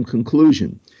same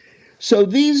conclusion. So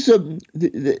these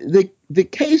the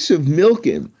case of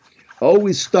Milken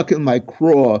always stuck in my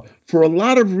craw for a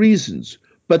lot of reasons,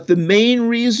 but the main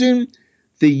reason,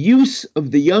 the use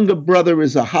of the younger brother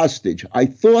as a hostage. I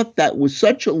thought that was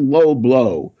such a low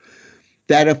blow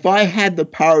that if I had the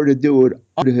power to do it,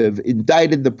 I would have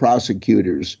indicted the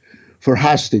prosecutors for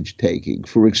hostage taking,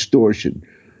 for extortion,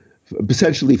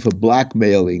 essentially for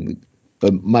blackmailing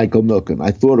Michael Milken.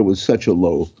 I thought it was such a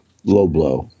low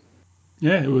blow.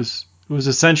 Yeah, it was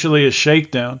essentially a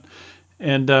shakedown.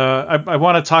 And I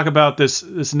want to talk about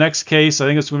this next case. I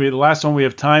think it's going to be the last one we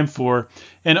have time for.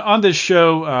 And on this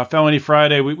show, Felony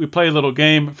Friday, we play a little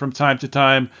game from time to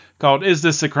time called Is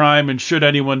This a Crime and Should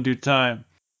Anyone Do Time?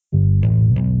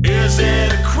 Is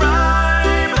it a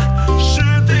crime?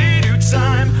 Should they do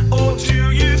time? Or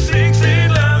do you think they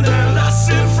learned their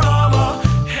lesson from a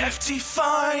hefty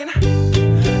fine?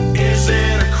 Is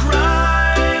it a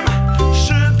crime?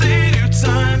 Should they do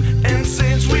time? And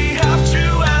since we have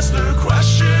to ask the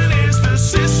question, is the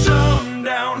system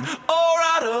down or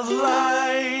out of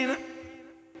line?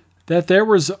 That there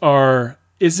was our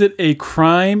Is it a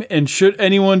crime, and should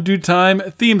anyone do time?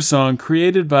 Theme song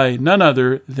created by none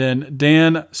other than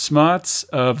Dan Smots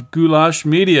of Goulash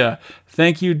Media.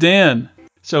 Thank you, Dan.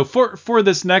 So for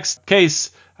this next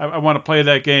case, I want to play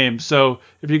that game. So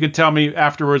if you can tell me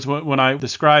afterwards when I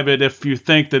describe it, if you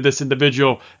think that this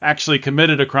individual actually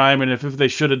committed a crime and if they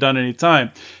should have done any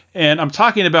time. And I'm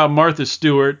talking about Martha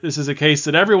Stewart. This is a case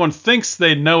that everyone thinks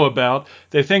they know about.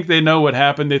 They think they know what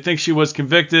happened. They think she was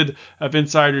convicted of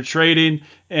insider trading,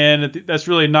 and that's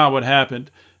really not what happened.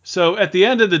 So at the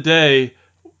end of the day,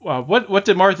 what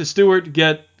did Martha Stewart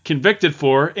get convicted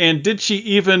for, and did she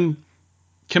even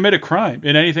commit a crime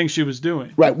in anything she was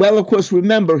doing? Right. Well, of course,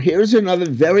 remember, here's another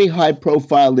very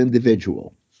high-profile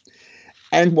individual.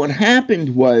 And what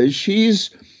happened was she's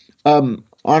on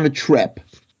a trip.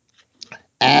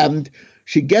 And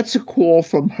she gets a call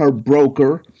from her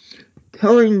broker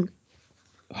telling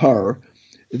her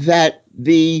that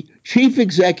the chief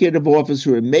executive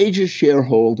officer, a major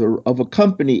shareholder of a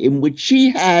company in which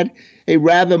she had a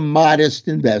rather modest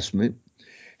investment,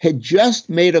 had just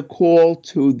made a call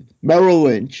to Merrill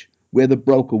Lynch, where the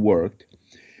broker worked,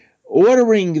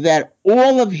 ordering that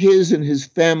all of his and his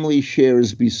family's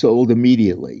shares be sold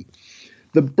immediately.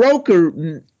 The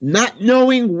broker, not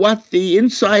knowing what the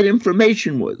inside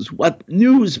information was, what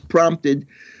news prompted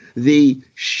the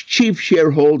chief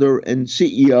shareholder and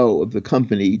CEO of the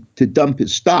company to dump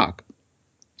his stock,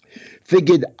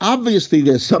 figured obviously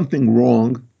there's something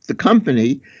wrong with the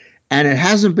company and it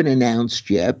hasn't been announced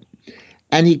yet.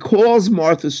 And he calls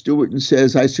Martha Stewart and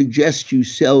says, I suggest you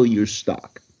sell your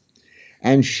stock.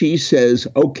 And she says,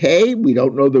 okay, we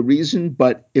don't know the reason,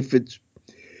 but if it's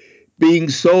being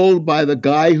sold by the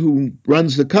guy who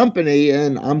runs the company,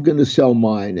 and I'm going to sell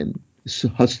mine. And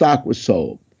her stock was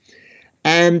sold.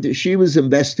 And she was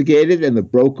investigated, and the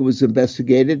broker was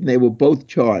investigated, and they were both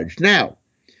charged. Now,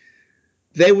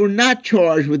 they were not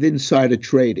charged with insider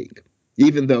trading,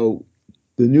 even though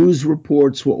the news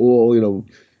reports were all,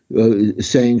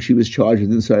 saying she was charged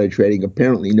with insider trading.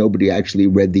 Apparently, nobody actually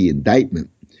read the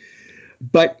indictment.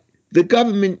 But the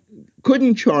government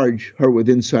couldn't charge her with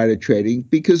insider trading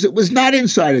because it was not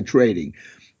insider trading.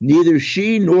 Neither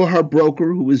she nor her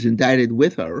broker, who was indicted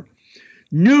with her,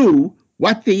 knew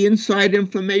what the inside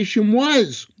information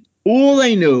was. All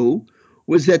they knew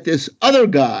was that this other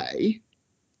guy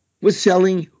was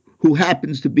selling, who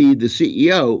happens to be the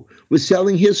CEO, was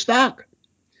selling his stock.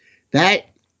 That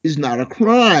is not a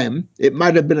crime. It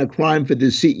might have been a crime for the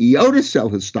CEO to sell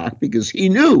his stock because he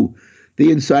knew the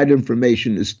inside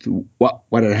information as to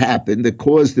what had happened that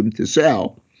caused him to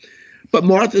sell. But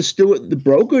Martha Stewart, the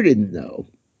broker, didn't know.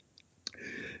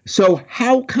 So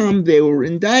how come they were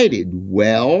indicted?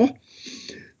 Well,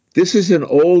 this is an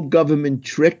old government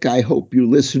trick. I hope you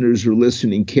listeners are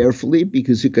listening carefully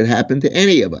because it could happen to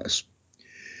any of us.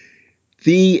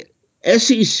 The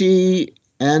SEC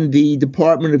and the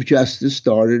Department of Justice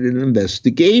started an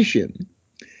investigation,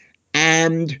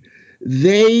 and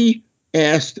they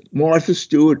asked Martha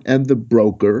Stewart and the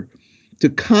broker to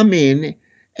come in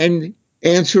and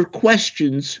answer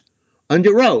questions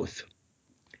under oath.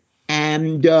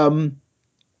 And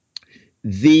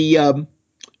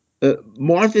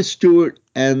Martha Stewart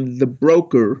and the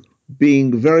broker,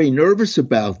 being very nervous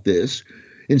about this,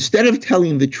 instead of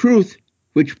telling the truth,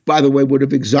 which, by the way, would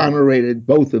have exonerated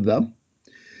both of them,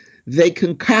 they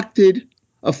concocted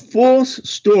a false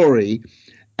story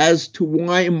as to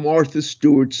why Martha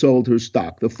Stewart sold her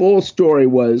stock. The false story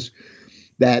was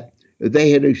that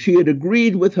she had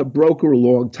agreed with her broker a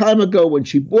long time ago when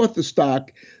she bought the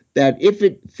stock that if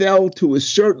it fell to a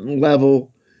certain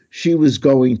level, she was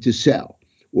going to sell.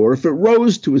 Or if it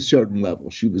rose to a certain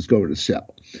level, she was going to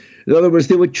sell. In other words,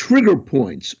 there were trigger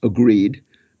points agreed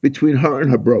between her and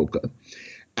her broker,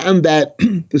 and that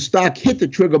the stock hit the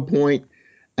trigger point,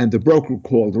 and the broker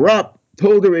called her up,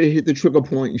 told her it hit the trigger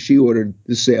point, and she ordered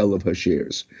the sale of her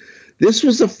shares. This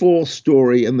was a false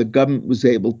story, and the government was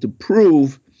able to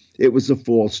prove it was a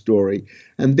false story.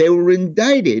 And they were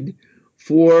indicted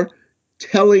for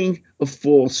telling a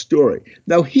false story.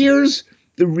 Now, here's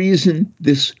the reason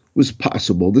this was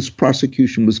possible, this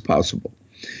prosecution was possible.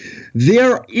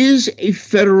 There is a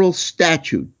federal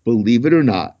statute, believe it or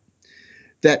not,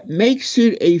 that makes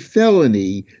it a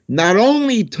felony not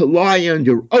only to lie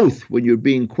under oath when you're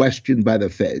being questioned by the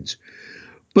feds,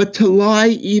 but to lie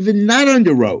even not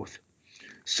under oath.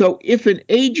 So if an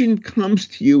agent comes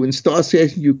to you and starts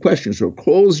asking you questions or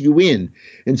calls you in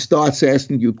and starts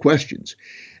asking you questions,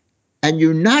 and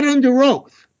you're not under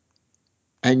oath,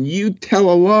 and you tell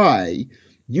a lie,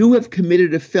 you have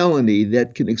committed a felony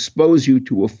that can expose you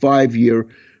to a 5-year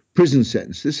prison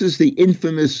sentence. This is the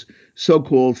infamous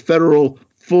so-called federal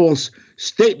false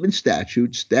statement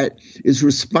statutes that is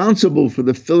responsible for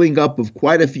the filling up of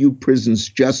quite a few prisons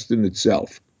just in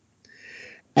itself.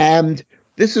 And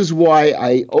this is why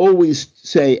I always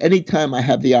say, anytime I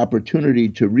have the opportunity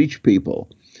to reach people,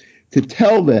 to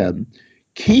tell them,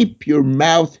 keep your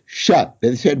mouth shut.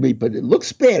 They said to me, but it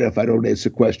looks bad if I don't answer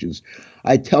questions.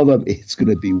 I tell them it's going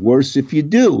to be worse if you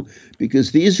do,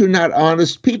 because these are not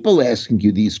honest people asking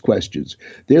you these questions.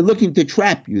 They're looking to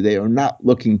trap you. They are not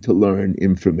looking to learn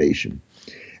information.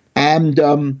 And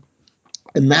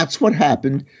that's what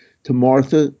happened to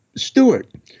Martha Stewart.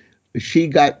 She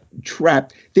got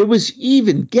trapped. There was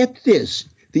even, get this,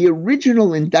 the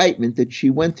original indictment that she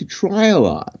went to trial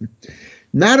on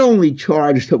not only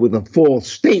charged her with a false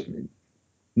statement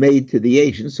made to the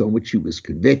agents on which she was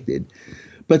convicted,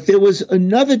 but there was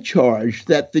another charge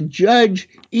that the judge,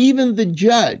 even the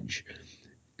judge,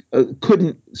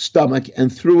 couldn't stomach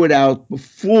and threw it out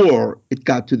before it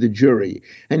got to the jury.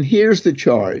 And here's the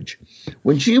charge.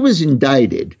 When she was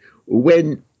indicted,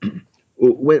 when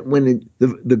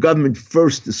the government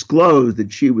first disclosed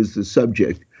that she was the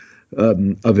subject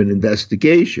of an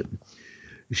investigation,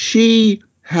 she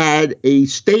had a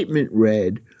statement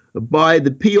read by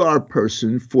the PR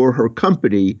person for her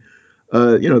company,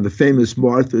 the famous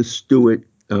Martha Stewart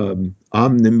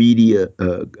Omnimedia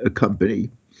company.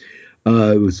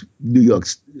 It was New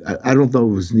York's. I don't know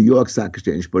if it was New York Stock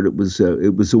Exchange, but it was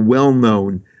a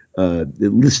well-known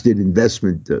listed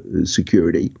investment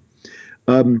security.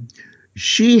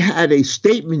 She had a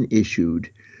statement issued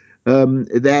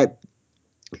that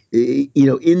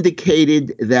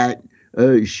indicated that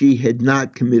she had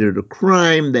not committed a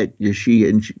crime, that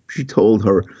she told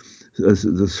her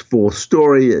this false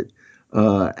story,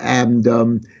 and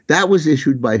that was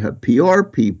issued by her PR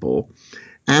people.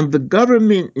 And the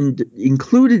government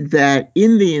included that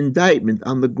in the indictment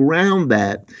on the ground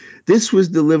that this was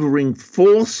delivering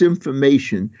false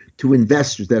information to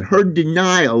investors, that her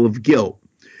denial of guilt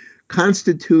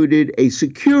constituted a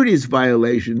securities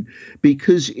violation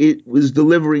because it was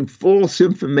delivering false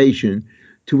information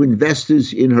to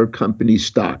investors in her company's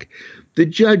stock. The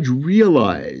judge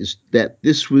realized that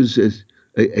this was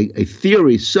a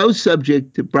theory so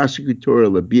subject to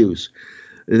prosecutorial abuse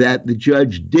that the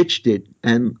judge ditched it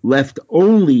and left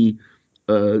only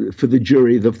for the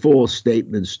jury the false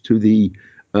statements to the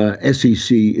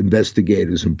SEC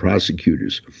investigators and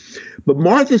prosecutors. But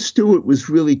Martha Stewart was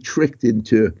really tricked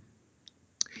into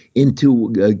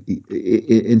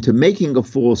making a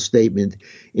false statement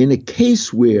in a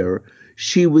case where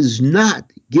she was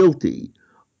not guilty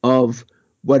of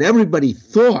what everybody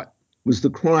thought was the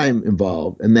crime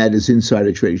involved, and that is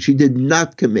insider trading. She did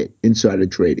not commit insider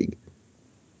trading.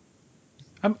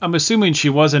 I'm assuming she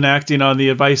wasn't acting on the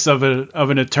advice of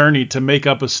an attorney to make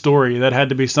up a story. That had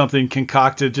to be something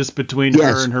concocted just between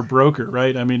her and her broker,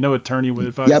 right? I mean, no attorney would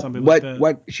advise something like that.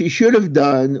 What she should have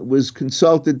done was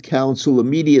consulted counsel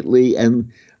immediately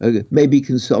and maybe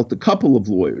consult a couple of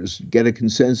lawyers, get a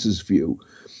consensus view,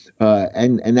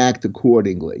 and act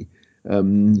accordingly.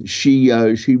 She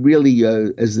really,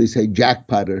 as they say,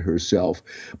 jackpotted herself.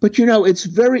 But, it's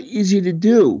very easy to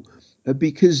do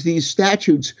because these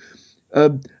statutes,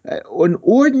 an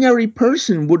ordinary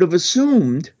person would have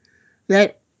assumed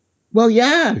that, well,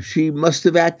 yeah, she must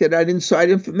have acted on inside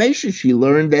information. She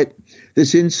learned that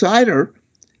this insider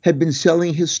had been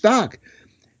selling his stock.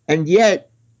 And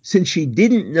yet, since she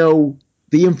didn't know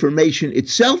the information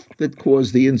itself that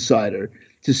caused the insider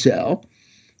to sell,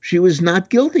 she was not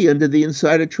guilty under the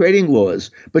insider trading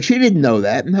laws. But she didn't know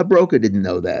that, and her broker didn't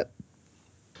know that.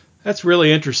 That's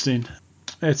really interesting.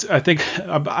 I think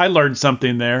I learned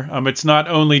something there. It's not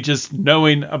only just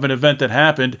knowing of an event that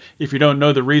happened. If you don't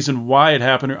know the reason why it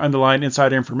happened or underlying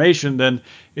insider information, then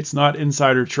it's not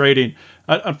insider trading.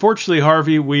 Unfortunately,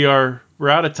 Harvey, we're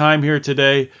out of time here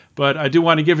today, but I do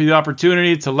want to give you the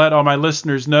opportunity to let all my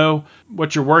listeners know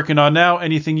what you're working on now,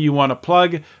 anything you want to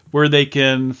plug, where they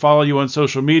can follow you on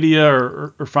social media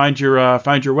or find your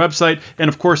website. And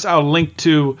of course, I'll link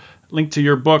to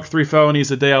your book, 3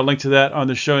 Felonies a Day. I'll link to that on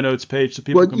the show notes page so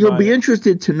people can buy it. You'll be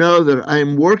interested to know that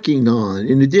I'm working on,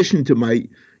 in addition to my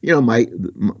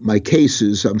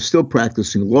cases, I'm still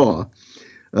practicing law.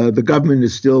 The government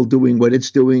is still doing what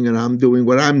it's doing, and I'm doing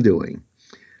what I'm doing.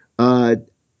 I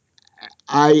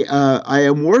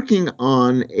am working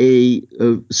on a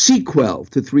sequel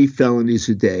to 3 Felonies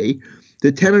a Day.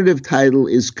 The tentative title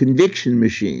is Conviction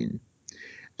Machine.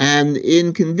 And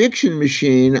in Conviction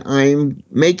Machine, I'm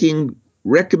making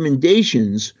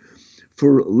recommendations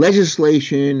for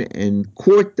legislation and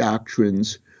court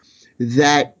doctrines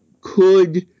that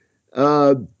could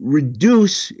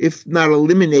reduce, if not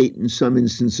eliminate in some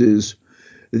instances,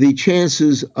 the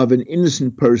chances of an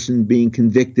innocent person being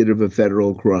convicted of a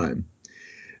federal crime.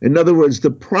 In other words,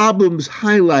 the problems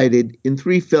highlighted in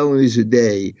 3 felonies a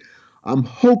day, I'm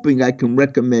hoping I can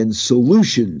recommend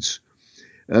solutions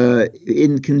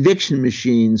in conviction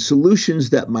machines,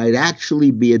 solutions that might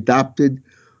actually be adopted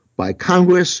by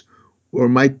Congress or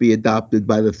might be adopted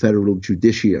by the federal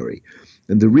judiciary.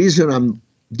 And the reason I'm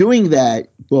doing that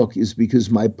book is because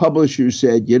my publisher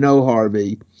said, you know,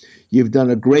 Harvey, you've done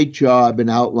a great job in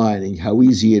outlining how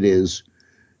easy it is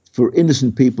for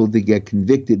innocent people to get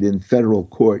convicted in federal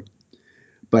court.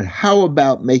 But how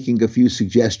about making a few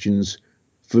suggestions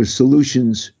for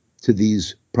solutions to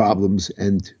these problems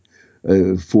and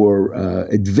for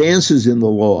advances in the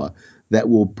law that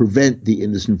will prevent the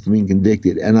innocent from being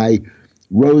convicted? And I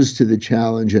rose to the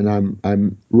challenge, and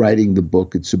I'm writing the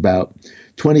book. It's about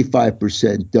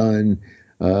 25% done.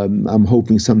 I'm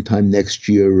hoping sometime next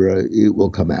year it will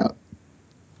come out.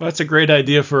 Well, that's a great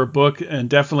idea for a book, and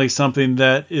definitely something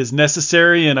that is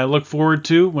necessary, and I look forward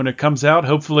to when it comes out,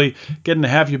 hopefully getting to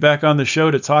have you back on the show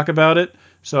to talk about it.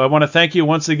 So I want to thank you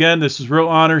once again. This is a real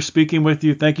honor speaking with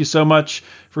you. Thank you so much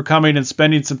for coming and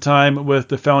spending some time with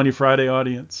the Felony Friday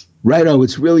audience. Righto,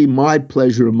 it's really my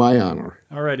pleasure and my honor.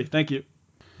 All righty, thank you.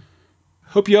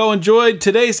 Hope you all enjoyed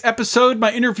today's episode,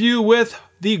 my interview with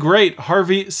the great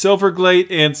Harvey Silverglate.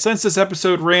 And since this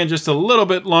episode ran just a little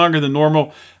bit longer than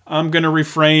normal, I'm going to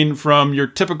refrain from your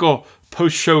typical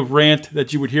post-show rant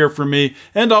that you would hear from me.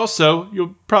 And also,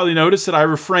 you'll probably notice that I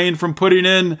refrained from putting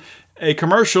in a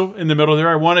commercial in the middle there.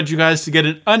 I wanted you guys to get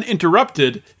an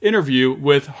uninterrupted interview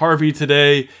with Harvey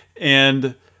today,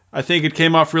 and I think it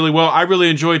came off really well. I really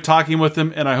enjoyed talking with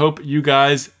him, and I hope you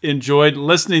guys enjoyed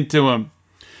listening to him.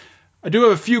 I do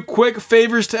have a few quick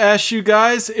favors to ask you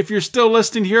guys. If you're still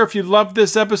listening here, if you loved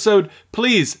this episode,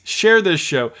 please share this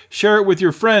show. Share it with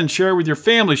your friends, share it with your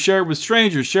family, share it with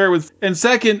strangers, share it with... And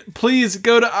second, please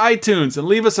go to iTunes and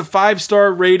leave us a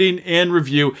 5-star rating and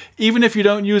review. Even if you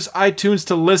don't use iTunes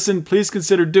to listen, please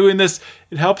consider doing this.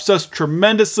 It helps us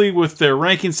tremendously with their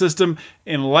ranking system.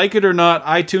 And like it or not,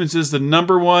 iTunes is the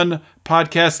 #1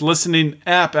 podcast listening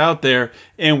app out there.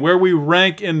 And where we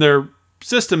rank in their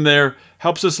system there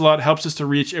helps us a lot, helps us to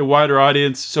reach a wider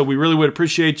audience. So we really would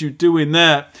appreciate you doing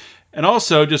that. And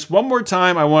also, just one more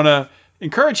time, I want to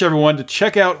encourage everyone to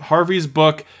check out Harvey's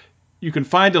book. You can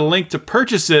find a link to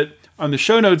purchase it on the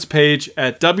show notes page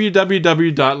at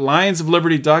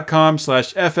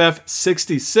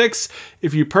www.lionsofliberty.com/ff66.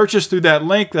 If you purchase through that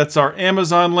link, that's our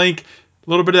Amazon link. A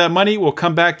little bit of that money will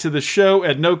come back to the show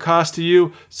at no cost to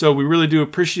you. So we really do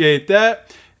appreciate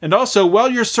that. And also, while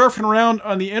you're surfing around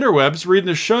on the interwebs, reading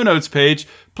the show notes page,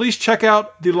 please check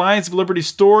out the Lions of Liberty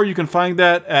store. You can find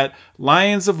that at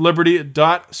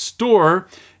lionsofliberty.store.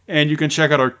 And you can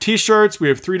check out our t-shirts. We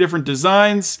have 3 different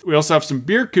designs. We also have some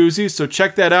beer koozies, so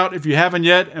check that out if you haven't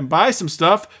yet, and buy some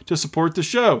stuff to support the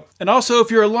show. And also, if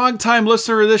you're a long-time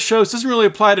listener of this show, this doesn't really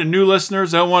apply to new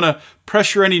listeners. I don't want to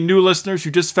pressure any new listeners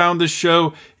who just found this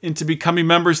show into becoming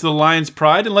members of the Lions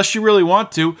Pride, unless you really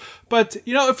want to. But,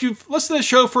 you know, if you've listened to the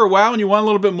show for a while and you want a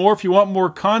little bit more, if you want more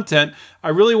content, I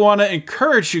really want to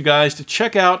encourage you guys to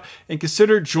check out and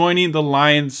consider joining the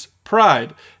Lions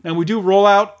Pride. Now, we do roll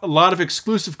out a lot of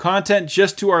exclusive content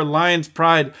just to our Lions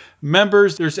Pride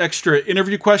members. There's extra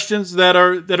interview questions that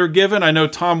are given. I know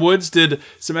Tom Woods did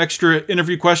some extra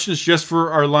interview questions just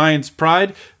for our Lions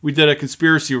Pride. We did a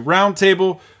conspiracy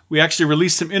roundtable. We actually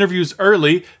released some interviews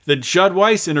early. The Judd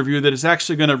Weiss interview that is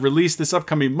actually going to release this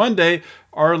upcoming Monday,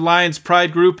 our Lions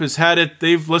Pride group has had it.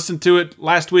 They've listened to it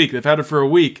last week. They've had it for a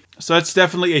week. So that's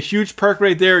definitely a huge perk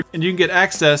right there. And you can get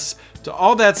access to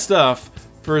all that stuff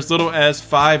for as little as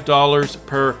 $5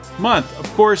 per month.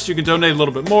 Of course, you can donate a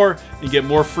little bit more and get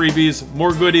more freebies,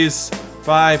 more goodies,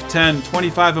 5, 10,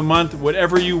 25 a month,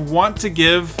 whatever you want to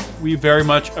give. We very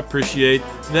much appreciate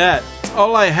that. That's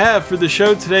all I have for the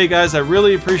show today, guys. I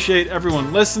really appreciate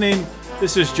everyone listening.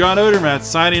 This is John Odermatt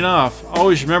signing off.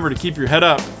 Always remember to keep your head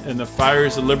up and the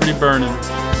fires of liberty burning.